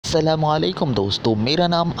अस्सलाम-ओ-अलैकुम दोस्तों, मेरा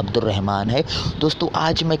नाम अब्दुल रहमान है। दोस्तों,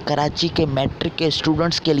 आज मैं कराची के मैट्रिक के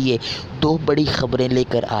स्टूडेंट्स के लिए दो बड़ी ख़बरें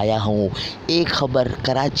लेकर आया हूँ। एक ख़बर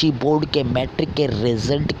कराची बोर्ड के मैट्रिक के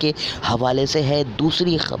रिज़ल्ट के हवाले से है।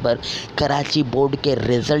 दूसरी ख़बर कराची बोर्ड के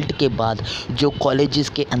रिज़ल्ट के बाद जो कॉलेजेस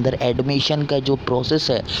के अंदर एडमिशन का जो प्रोसेस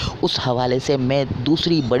है उस हवाले से मैं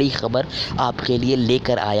दूसरी बड़ी ख़बर आपके लिए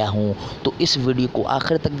लेकर आया हूँ। तो इस वीडियो को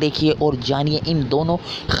आखिर तक देखिए और जानिए इन दोनों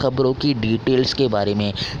ख़बरों की डिटेल्स के बारे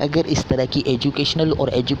में। अगर इस तरह की एजुकेशनल और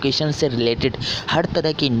एजुकेशन से रिलेटेड हर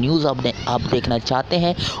तरह की न्यूज़ आप देखना चाहते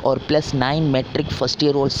हैं और +9 मैट्रिक फर्स्ट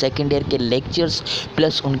ईयर और सेकेंड ईयर के लेक्चर्स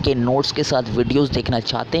प्लस उनके नोट्स के साथ वीडियोस देखना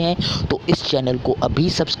चाहते हैं तो इस चैनल को अभी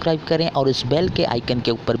सब्सक्राइब करें और इस बेल के आइकन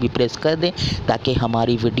के ऊपर भी प्रेस कर दें ताकि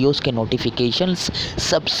हमारी वीडियोस के नोटिफिकेशंस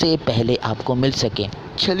सबसे पहले आपको मिल सकें।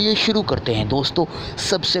 चलिए शुरू करते हैं दोस्तों।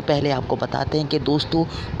 सबसे पहले आपको बताते हैं कि दोस्तों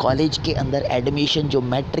कॉलेज के अंदर एडमिशन जो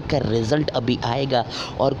मैट्रिक का रिज़ल्ट अभी आएगा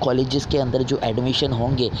और कॉलेजेस के अंदर जो एडमिशन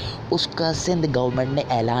होंगे उसका सिंध गवर्नमेंट ने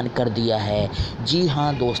ऐलान कर दिया है। जी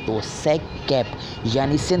हाँ दोस्तों, SECCAP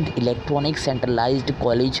यानी Sindh electronic centralised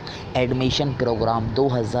college admission programme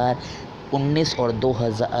 2019 और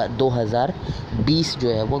 2020 जो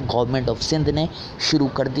है वो गवर्नमेंट ऑफ सिंध ने शुरू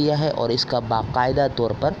कर दिया है और इसका बाकायदा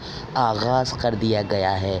तौर पर आगाज़ कर दिया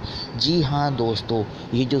गया है। जी हाँ दोस्तों,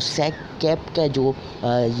 ये जो SECCAP का जो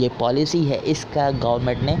ये पॉलिसी है इसका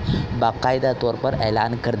गवर्नमेंट ने बाकायदा तौर पर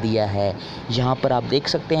ऐलान कर दिया है। यहाँ पर आप देख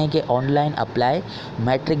सकते हैं कि online apply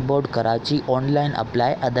matric board Karachi, online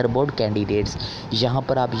apply other board candidates. यहाँ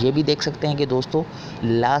पर आप ये भी देख सकते हैं कि दोस्तों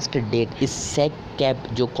लास्ट डेट इस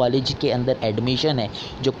SECCAP जो कॉलेज के अंदर एडमिशन है,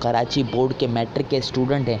 जो कराची बोर्ड के मैट्रिक के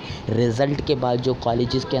स्टूडेंट हैं, रिज़ल्ट के बाद जो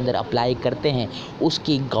कॉलेजेस के अंदर अप्लाई करते हैं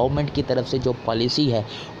उसकी गवर्नमेंट की तरफ से जो पॉलिसी है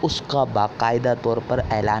उसका बाकायदा तौर पर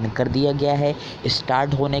ऐलान कर दिया गया है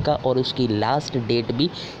स्टार्ट होने का और उसकी लास्ट डेट भी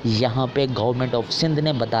यहाँ पे गवर्नमेंट ऑफ सिंध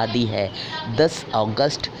ने बता दी है। 10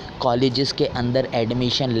 अगस्त कॉलेजेस के अंदर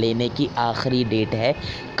एडमिशन लेने की आखिरी डेट है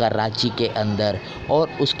कराची के अंदर और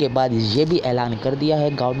उसके बाद ये भी ऐलान कर दिया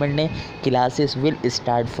है गवर्नमेंट ने classes will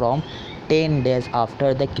start from 10 days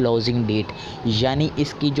after the closing date, यानी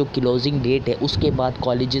इसकी जो क्लोजिंग डेट है उसके बाद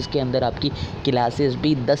कॉलेजेस के अंदर आपकी क्लासेस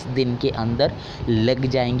भी 10 दिन के अंदर लग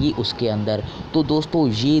जाएंगी उसके अंदर। तो दोस्तों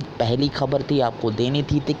ये पहली खबर थी आपको देनी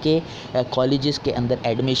थी कि कॉलेजेस के अंदर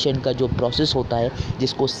एडमिशन का जो प्रोसेस होता है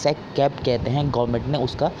जिसको SECCAP कहते हैं, गवर्नमेंट ने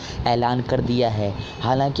उसका ऐलान कर दिया है।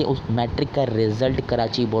 हालांकि उस मैट्रिक का रिज़ल्ट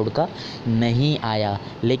कराची बोर्ड का नहीं आया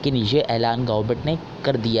लेकिन ये ऐलान गवर्नमेंट ने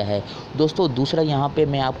कर दिया है। दोस्तों दूसरा यहाँ पे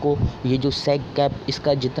मैं आपको ये जो SECCAP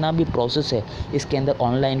इसका जितना भी प्रोसेस है इसके अंदर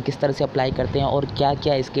ऑनलाइन किस तरह से अप्लाई करते हैं और क्या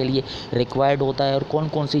क्या इसके लिए रिक्वायर्ड होता है और कौन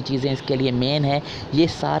कौन सी चीज़ें इसके लिए मेन है, ये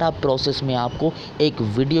सारा प्रोसेस मैं आपको एक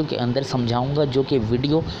वीडियो के अंदर समझाऊंगा जो कि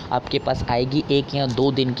वीडियो आपके पास आएगी 1 या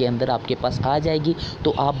 2 दिन के अंदर आपके पास आ जाएगी।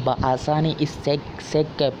 तो आप बआसानी इस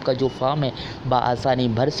SECCAP का जो फॉर्म है बआसानी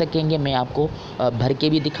भर सकेंगे। मैं आपको भर के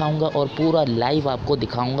भी दिखाऊँगा और पूरा लाइव आपको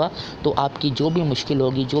दिखाऊँगा। तो आपकी जो भी मुश्किल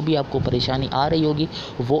होगी, जो भी आपको परेशानी आ रही होगी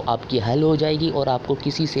वो आपकी हल हो जाएगी और आपको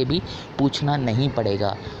किसी से भी पूछना नहीं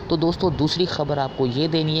पड़ेगा। तो दोस्तों दूसरी खबर आपको ये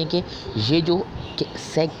देनी है कि ये जो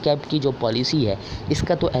SECCAP की जो पॉलिसी है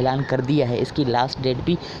इसका तो ऐलान कर दिया है, इसकी लास्ट डेट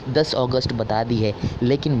भी 10 अगस्त बता दी है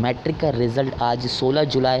लेकिन मैट्रिक का रिज़ल्ट आज 16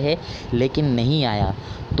 जुलाई है लेकिन नहीं आया।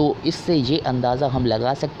 तो इससे ये अंदाज़ा हम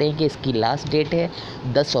लगा सकते हैं कि इसकी लास्ट डेट है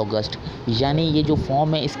 10 अगस्त, यानी ये जो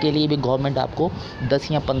फॉर्म है इसके लिए भी गवर्नमेंट आपको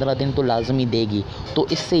 10 या 15 दिन तो लाजमी देगी। तो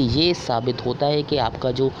इससे ये साबित होता है कि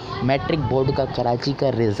आपका जो मैट्रिक बोर्ड का कराची का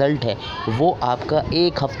रिज़ल्ट है वो आपका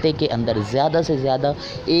 1 हफ़्ते के अंदर, ज़्यादा से ज़्यादा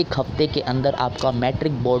 1 हफ़्ते के अंदर आपका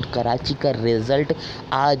मैट्रिक बोर्ड कराची का रिज़ल्ट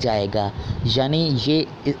आ जाएगा। यानी ये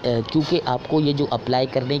क्योंकि आपको ये जो अप्लाई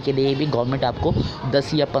करने के लिए भी गवर्नमेंट आपको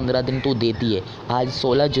 10 या 15 दिन तो देती है। आज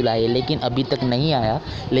 16 जुलाई है लेकिन अभी तक नहीं आया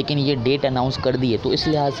लेकिन ये डेट अनाउंस कर दी है। तो इस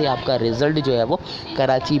लिहाज से आपका रिज़ल्ट जो है वो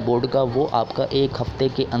कराची बोर्ड का वो आपका 1 हफ़्ते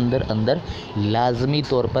के अंदर अंदर लाजमी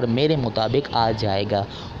तौर पर मेरे मुताबिक आ जाएगा।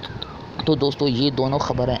 तो दोस्तों ये दोनों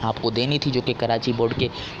ख़बरें आपको देनी थी जो कि कराची बोर्ड के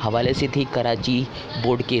हवाले से थी, कराची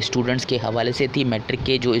बोर्ड के स्टूडेंट्स के हवाले से थी, मैट्रिक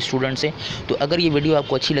के जो स्टूडेंट्स हैं। तो अगर ये वीडियो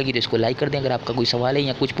आपको अच्छी लगी तो इसको लाइक कर दें। अगर आपका कोई सवाल है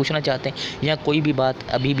या कुछ पूछना चाहते हैं या कोई भी बात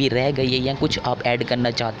अभी भी रह गई है या कुछ आप ऐड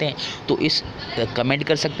करना चाहते हैं तो इस कमेंट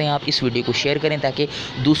कर सकते हैं आप। इस वीडियो को शेयर करें ताकि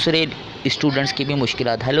दूसरे स्टूडेंट्स की भी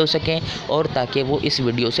मुश्किलात हल हो सकें और ताकि वो इस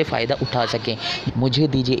वीडियो से फ़ायदा उठा सकें। मुझे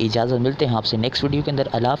दीजिए इजाज़त, मिलते हैं आपसे नेक्स्ट वीडियो के अंदर।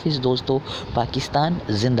 अल्लाह हाफ़िज़ दोस्तों, पाकिस्तान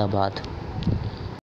जिंदाबाद।